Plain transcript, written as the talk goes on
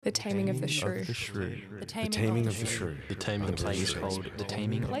The Taming of the Shrew. The Taming of the Shrew. The Taming of the play is Shrew. called The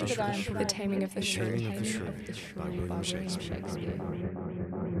Taming of Play the that I am Shrew. The Taming of the Shrew. Taming of the Shrew by William Shakespeare.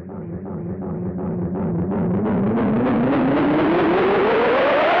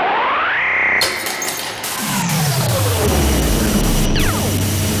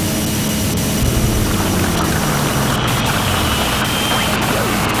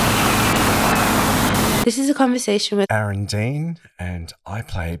 This is a conversation with Aaron Dean, and I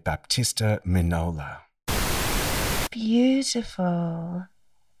play Baptista Minola. Beautiful.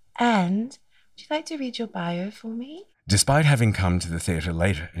 And would you like to read your bio for me? Despite having come to the theatre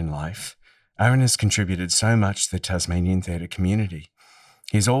later in life, Aaron has contributed so much to the Tasmanian theatre community.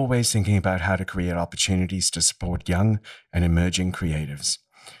 He's always thinking about how to create opportunities to support young and emerging creatives.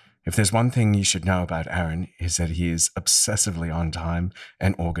 If there's one thing you should know about Aaron, is that he is obsessively on time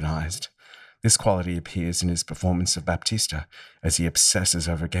and organised. This quality appears in his performance of Baptista as he obsesses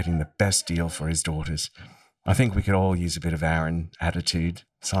over getting the best deal for his daughters. I think we could all use a bit of Aaron attitude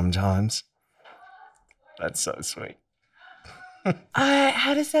sometimes. That's so sweet.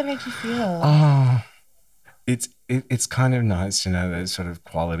 How does that make you feel? Oh, it's kind of nice to know those sort of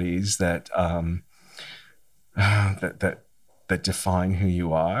qualities that that define who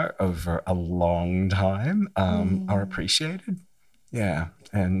you are over a long time are appreciated. Yeah,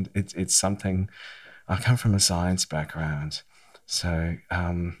 and it's something. I come from a science background, so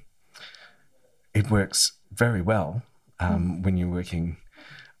it works very well when you're working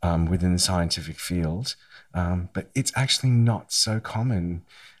within the scientific field, but it's actually not so common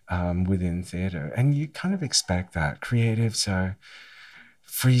within theatre, and you kind of expect that. Creatives are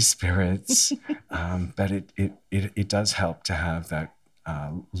free spirits, but it does help to have that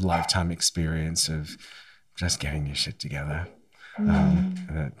lifetime experience of just getting your shit together.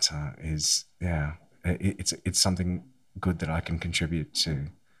 It's something good that I can contribute to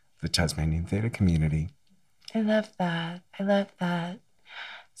the Tasmanian theatre community. I love that.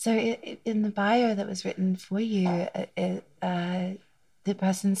 So in the bio that was written for you, the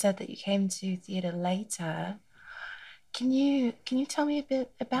person said that you came to theatre later. Can you tell me a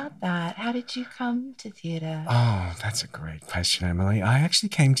bit about that? How did you come to theatre? Oh, that's a great question, Emily. I actually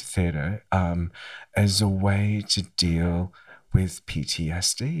came to theatre as a way to deal with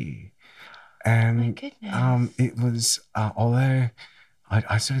PTSD. And my goodness. it was, although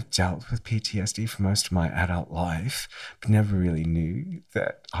I sort of dealt with PTSD for most of my adult life, but never really knew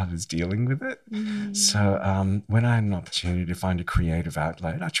that I was dealing with it. So when I had an opportunity to find a creative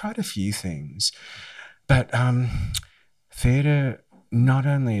outlet, I tried a few things. But theatre not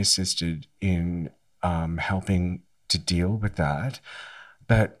only assisted in helping to deal with that,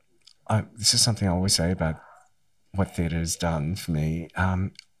 but this is something I always say about what theatre has done for me.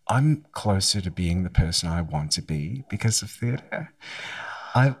 I'm closer to being the person I want to be because of theatre.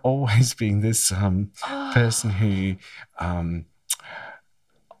 I've always been this person who I'm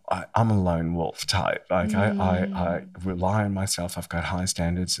a lone wolf type. Like I rely on myself. I've got high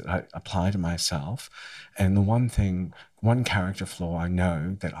standards that I apply to myself. And the one character flaw I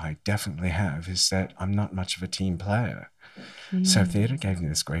know that I definitely have is that I'm not much of a team player. So theatre gave me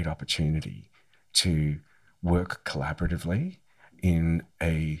this great opportunity to work collaboratively in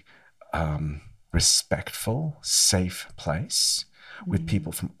a respectful, safe place with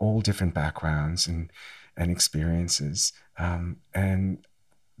people from all different backgrounds and experiences. And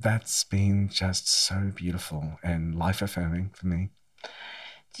that's been just so beautiful and life-affirming for me.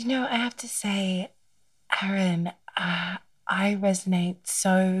 Do you know, I have to say, Aaron, I resonate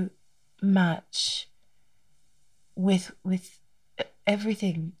so much with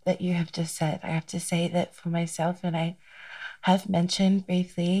everything that you have just said. I have to say that for myself, and I have mentioned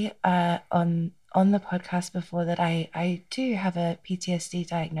briefly on the podcast before that I do have a PTSD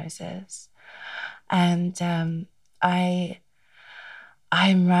diagnosis, and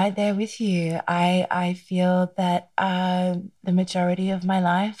I'm right there with you. I feel that the majority of my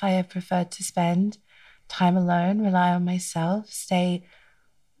life I have preferred to spend time alone, rely on myself, stay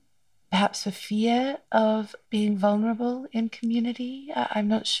perhaps for fear of being vulnerable in community. I'm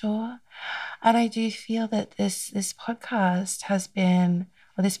not sure. And I do feel that this podcast has been,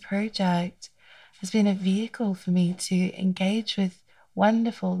 or this project has been a vehicle for me to engage with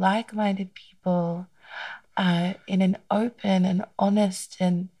wonderful, like-minded people in an open and honest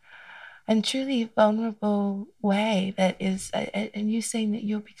and truly vulnerable way that is, and you saying that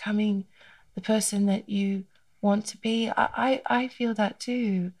you're becoming the person that you want to be. I feel that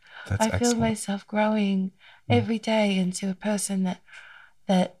too. That's I feel excellent. myself growing every day into a person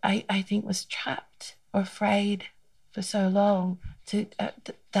that I think was trapped or afraid for so long.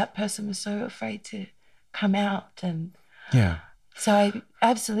 That person was so afraid to come out, and Yeah. So I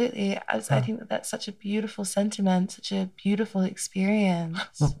absolutely, I think that that's such a beautiful sentiment, such a beautiful experience.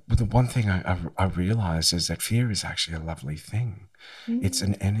 Look, the one thing I realize is that fear is actually a lovely thing. It's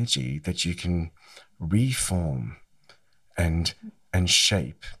an energy that you can reform and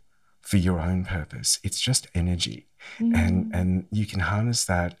shape for your own purpose. It's just energy. And you can harness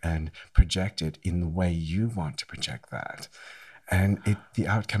that and project it in the way you want to project that. And the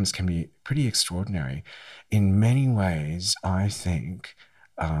outcomes can be pretty extraordinary. In many ways, I think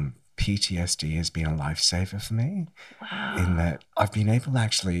PTSD has been a lifesaver for me. Wow. In that I've been able to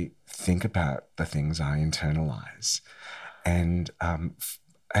actually think about the things I internalize and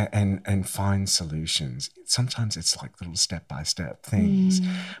find solutions. Sometimes it's like little step-by-step things,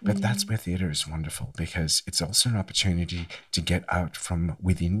 but that's where theatre is wonderful, because it's also an opportunity to get out from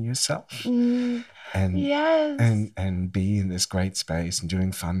within yourself and be in this great space and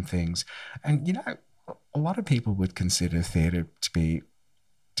doing fun things. And, you know, a lot of people would consider theatre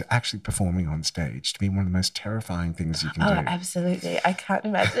to actually performing on stage to be one of the most terrifying things you can do. Oh, absolutely. I can't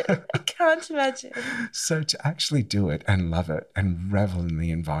imagine. I can't imagine. So to actually do it and love it and revel in the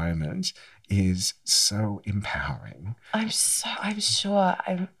environment is so empowering. I'm sure.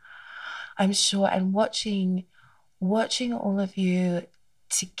 And watching all of you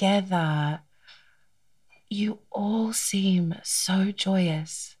together, you all seem so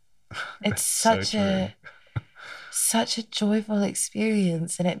joyous. It's such a joyful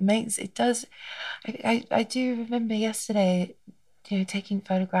experience, and it does. I do remember yesterday, you know, taking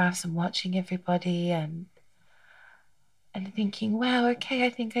photographs and watching everybody and thinking, wow, okay, I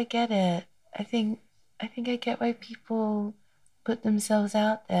think I get it. I think I get why people put themselves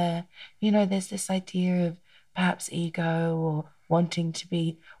out there. You know, there's this idea of perhaps ego or wanting to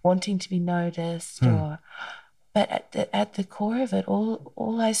be noticed, but at the core of it,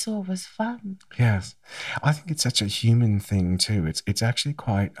 all I saw was fun. Yes, I think it's such a human thing too. It's actually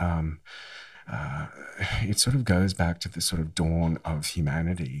quite. It sort of goes back to the sort of dawn of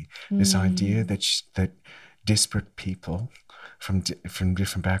humanity. This idea that disparate people from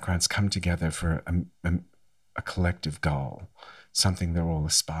different backgrounds come together for a collective goal, something they're all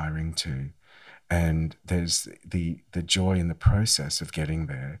aspiring to. And there's the joy in the process of getting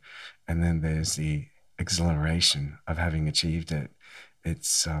there, and then there's the exhilaration of having achieved it.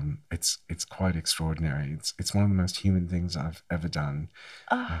 It's quite extraordinary. It's one of the most human things I've ever done.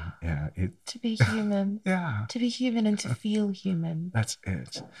 To be human. Yeah. To be human and to feel human. That's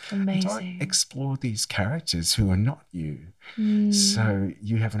it. Amazing. And explore these characters who are not you. So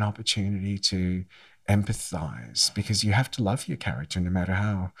you have an opportunity to empathize, because you have to love your character no matter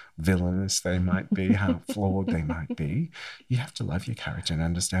how villainous they might be, how flawed they might be. You have to love your character and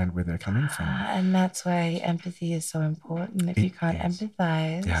understand where they're coming from. And that's why empathy is so important. If you can't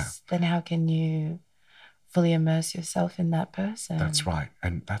empathize, then how can you fully immerse yourself in that person? That's right.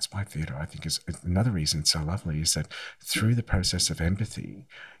 And that's why theatre, I think, is another reason it's so lovely, is that through the process of empathy,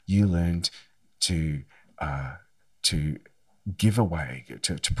 you learned to give away,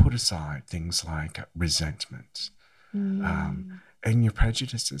 to put aside things like resentment and your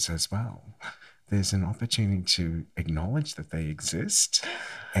prejudices as well. There's an opportunity to acknowledge that they exist,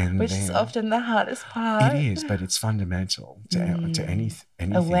 and which is often the hardest part. It is, but it's fundamental to anything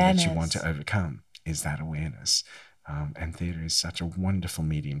that you want to overcome, is that awareness. And theatre is such a wonderful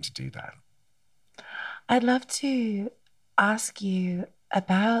medium to do that. I'd love to ask you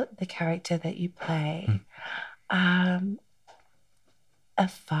about the character that you play. A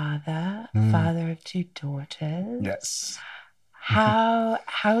father of two daughters. Yes.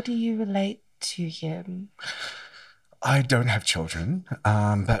 How do you relate to him? I don't have children,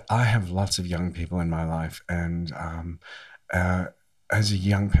 but I have lots of young people in my life, and as a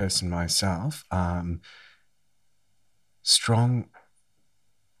young person myself, strong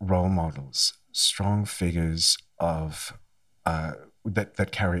role models, strong figures of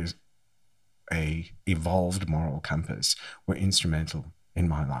that carry a evolved moral compass were instrumental in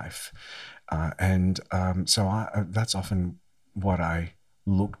my life. So that's often what I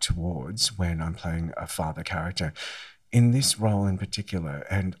look towards when I'm playing a father character. In this role in particular,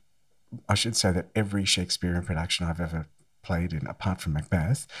 and I should say that every Shakespearean production I've ever played in, apart from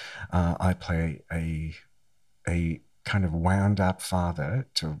Macbeth, I play a kind of wound up father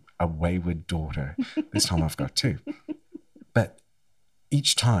to a wayward daughter. This time I've got two. But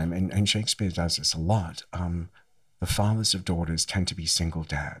each time, and Shakespeare does this a lot, the fathers of daughters tend to be single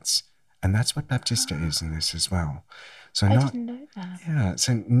dads. And that's what Baptista is in this as well. So I didn't know that. Yeah,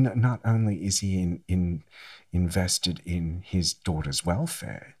 so not only is he invested in his daughter's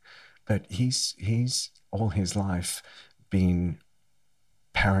welfare, but he's all his life been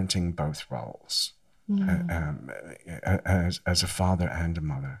parenting both roles. as a father and a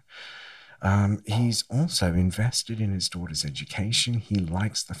mother. He's also invested in his daughter's education. He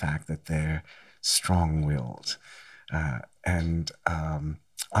likes the fact that they're strong-willed and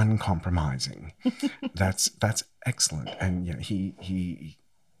uncompromising. That's excellent. And he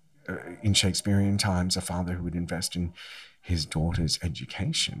in Shakespearean times, a father who would invest in his daughter's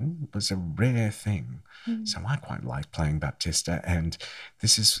education was a rare thing. So I quite like playing Baptista, and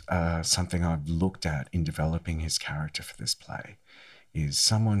this is something I've looked at in developing his character for this play, is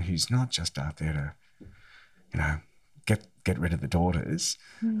someone who's not just out there to, get rid of the daughters.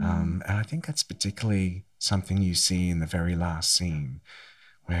 And I think that's particularly something you see in the very last scene,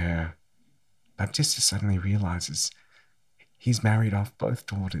 where Baptista suddenly realizes he's married off both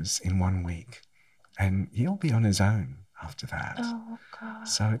daughters in 1 week, and he'll be on his own after that. Oh, God.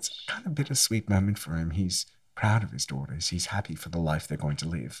 So it's kind of a bittersweet moment for him. He's proud of his daughters. He's happy for the life they're going to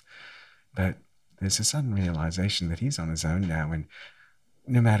live. But there's a sudden realization that he's on his own now, and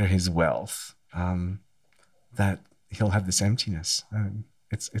no matter his wealth, that he'll have this emptiness.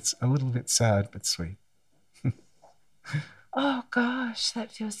 It's a little bit sad, but sweet. Oh, gosh,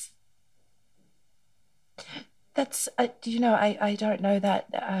 that feels... That's, I don't know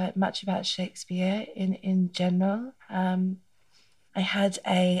that much about Shakespeare in general. I had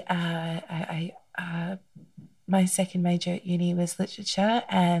my second major at uni was literature,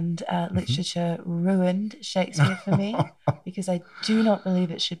 and literature ruined Shakespeare for me because I do not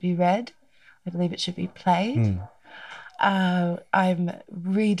believe it should be read. I believe it should be played. I'm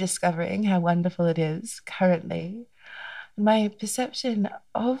rediscovering how wonderful it is currently. My perception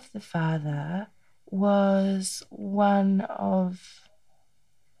of the father was one of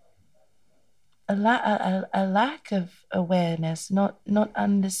a lack of awareness, not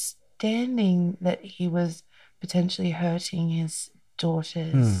understanding that he was potentially hurting his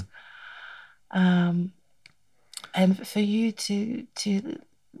daughters. And for you to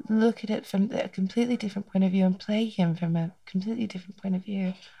look at it from a completely different point of view and play him from a completely different point of view,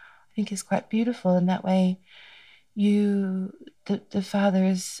 I think is quite beautiful. In that way, the father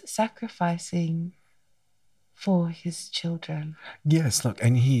is sacrificing for his children. Yes, look,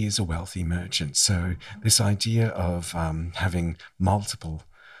 and he is a wealthy merchant. So this idea of having multiple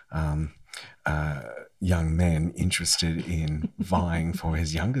young men interested in vying for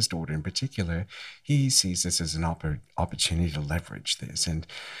his youngest daughter in particular, he sees this as an opportunity to leverage this. And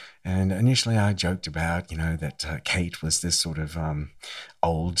initially I joked about, that Kate was this sort of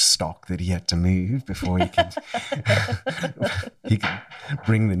old stock that he had to move before he could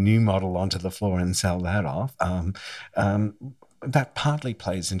bring the new model onto the floor and sell that off. That partly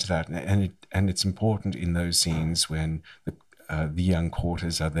plays into that, and it's important in those scenes when the young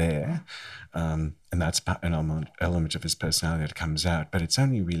courters are there, and that's an element of his personality that comes out. But it's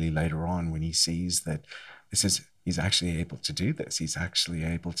only really later on when he sees that he's actually able to do this. He's actually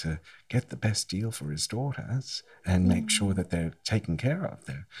able to get the best deal for his daughters and make sure that they're taken care of.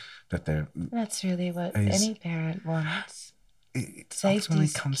 That's really what any parent wants. It Safety, ultimately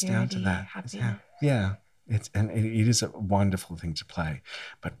comes down to that. Yeah. It is a wonderful thing to play.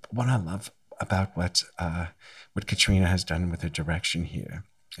 But what I love about what Katrina has done with her direction here,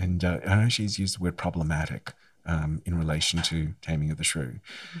 and I know she's used the word problematic in relation to Taming of the Shrew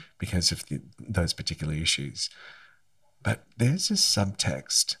because of those particular issues. But there's a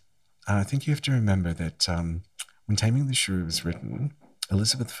subtext. I think you have to remember that when Taming of the Shrew was written,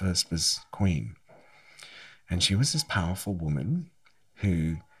 Elizabeth I was queen. And she was this powerful woman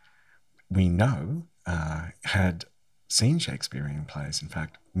who we know had seen Shakespearean plays. In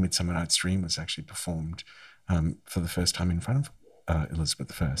fact, Midsummer Night's Dream was actually performed for the first time in front of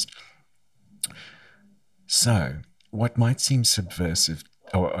Elizabeth I. So what might seem subversive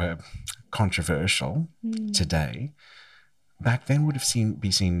or controversial today, back then would have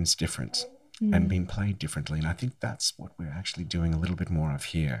be seen as different and been played differently. And I think that's what we're actually doing a little bit more of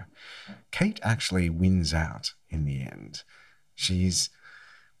here. Kate actually wins out in the end. She's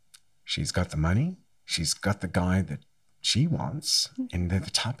got the money. She's got the guy that she wants. And they're the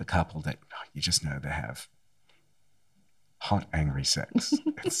type of couple that you just know they have hot, angry sex.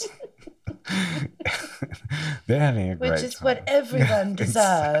 They're having a great time. Which is what everyone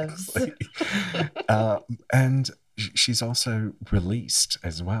deserves. And she's also released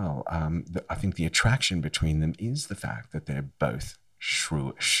as well. I think the attraction between them is the fact that they're both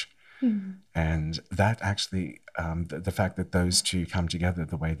shrewish. And that actually, the fact that those two come together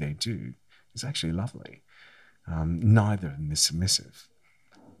the way they do is actually lovely. Neither of them is submissive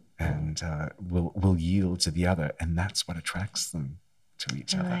and will yield to the other. And that's what attracts them to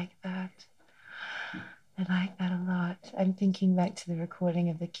each other. I like that. I like that a lot. I'm thinking back to the recording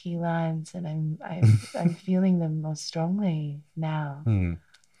of the key lines, and I'm feeling them more strongly now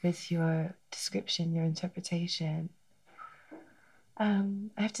with your description, your interpretation. I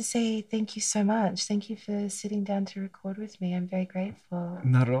have to say thank you so much. Thank you for sitting down to record with me. I'm very grateful.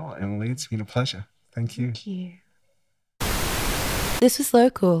 Not at all, Emily. It's been a pleasure. Thank you. Thank you. This was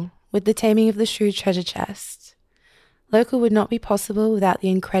Local with The Taming of the Shrew Treasure Chest. Local would not be possible without the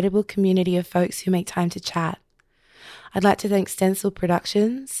incredible community of folks who make time to chat. I'd like to thank Stencil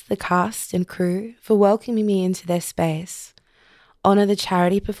Productions, the cast and crew, for welcoming me into their space. Honour the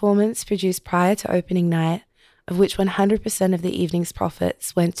charity performance produced prior to opening night, of which 100% of the evening's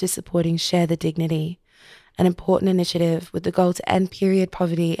profits went to supporting Share the Dignity, an important initiative with the goal to end period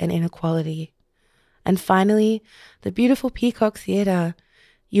poverty and inequality. And finally, the beautiful Peacock Theatre.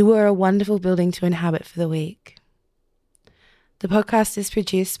 You were a wonderful building to inhabit for the week. The podcast is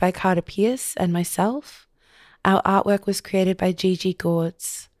produced by Carter Pierce and myself. Our artwork was created by Gigi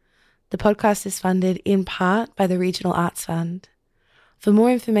Gords. The podcast is funded in part by the Regional Arts Fund. For more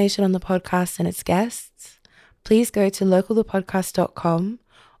information on the podcast and its guests, please go to localthepodcast.com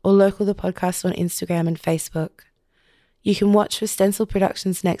or Local the Podcast on Instagram and Facebook. You can watch for Stencil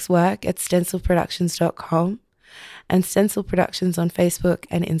Productions' next work at stencilproductions.com and Stencil Productions on Facebook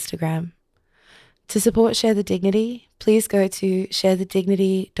and Instagram. To support Share the Dignity, please go to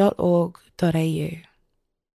sharethedignity.org.au.